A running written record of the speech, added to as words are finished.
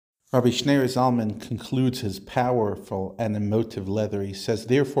Rabbi Schneur Zalman concludes his powerful and emotive letter. He says,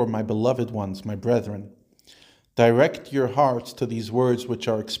 "Therefore, my beloved ones, my brethren, direct your hearts to these words which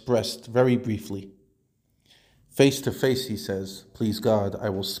are expressed very briefly. Face to face," he says, "please God, I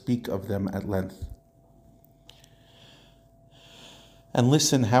will speak of them at length. And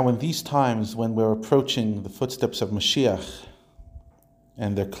listen how in these times when we're approaching the footsteps of Mashiach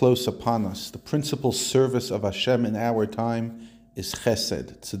and they're close upon us, the principal service of Hashem in our time is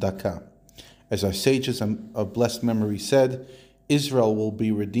chesed, tzedakah. As our sages of blessed memory said, Israel will be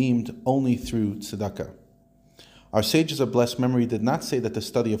redeemed only through tzedakah. Our sages of blessed memory did not say that the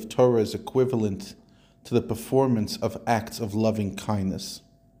study of Torah is equivalent to the performance of acts of loving kindness.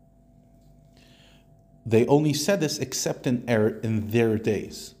 They only said this except in their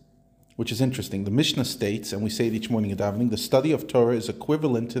days, which is interesting. The Mishnah states, and we say it each morning at davening, the study of Torah is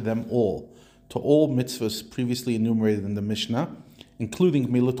equivalent to them all, to all mitzvahs previously enumerated in the Mishnah, including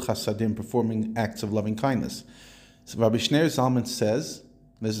milut chasadim, performing acts of loving kindness. So Rabbi Schneur Zalman says,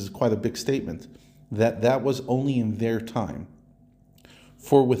 this is quite a big statement, that was only in their time.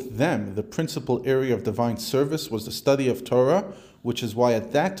 For with them, the principal area of divine service was the study of Torah, which is why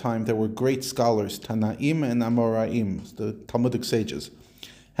at that time there were great scholars, Tanaim and Amoraim, the Talmudic sages.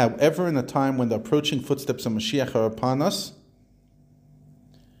 However, in a time when the approaching footsteps of Mashiach are upon us,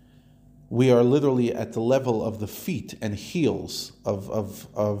 we are literally at the level of the feet and heels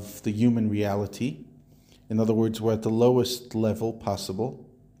of the human reality. In other words, we're at the lowest level possible.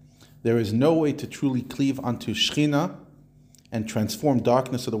 There is no way to truly cleave unto Shechina and transform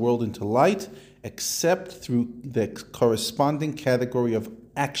darkness of the world into light except through the corresponding category of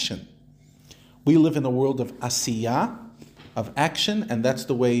action. We live in a world of asiyah, of action, and that's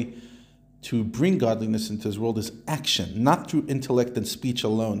the way to bring godliness into this world is action, not through intellect and speech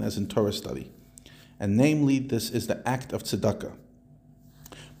alone, as in Torah study. And namely, this is the act of tzedakah.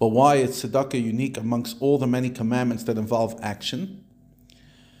 But why is tzedakah unique amongst all the many commandments that involve action?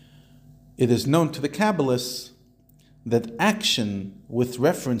 It is known to the Kabbalists that action with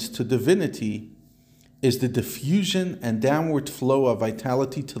reference to divinity is the diffusion and downward flow of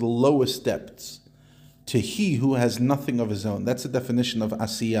vitality to the lowest depths, to he who has nothing of his own. That's the definition of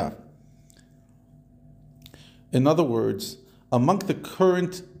asiyah. In other words, among the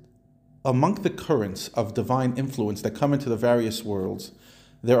currents of divine influence that come into the various worlds,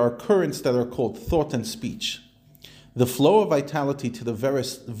 there are currents that are called thought and speech. The flow of vitality to the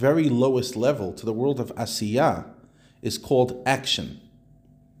very lowest level, to the world of asiyah, is called action.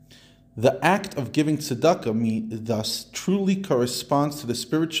 The act of giving tzedakah thus truly corresponds to the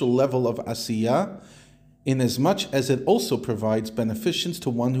spiritual level of asiyah, inasmuch as it also provides beneficence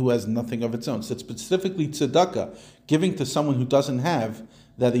to one who has nothing of its own. So it's specifically tzedakah, giving to someone who doesn't have,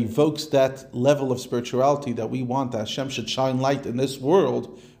 that evokes that level of spirituality that we want, that Hashem should shine light in this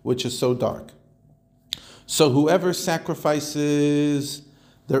world, which is so dark. So whoever sacrifices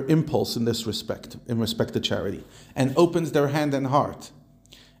their impulse in this respect, in respect to charity, and opens their hand and heart,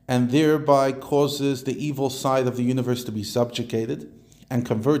 and thereby causes the evil side of the universe to be subjugated, and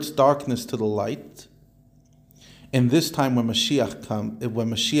converts darkness to the light, in this time when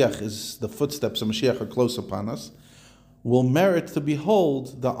Mashiach is, the footsteps of Mashiach are close upon us, will merit to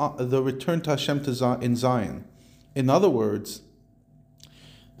behold the return to Hashem in Zion. In other words,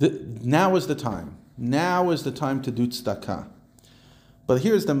 now is the time. Now is the time to do tzedakah. But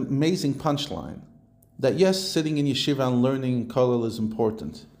here's the amazing punchline, that yes, sitting in yeshiva and learning kollel is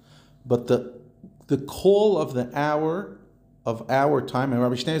important, but the call of the hour of our time, and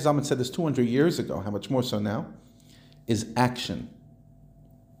Rabbi Schneur Zalman said this 200 years ago, how much more so now, is action.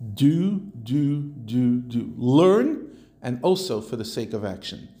 Do. Learn, and also for the sake of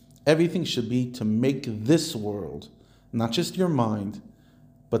action. Everything should be to make this world, not just your mind,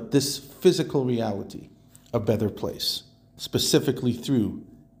 but this physical reality, a better place, specifically through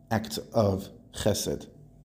acts of chesed.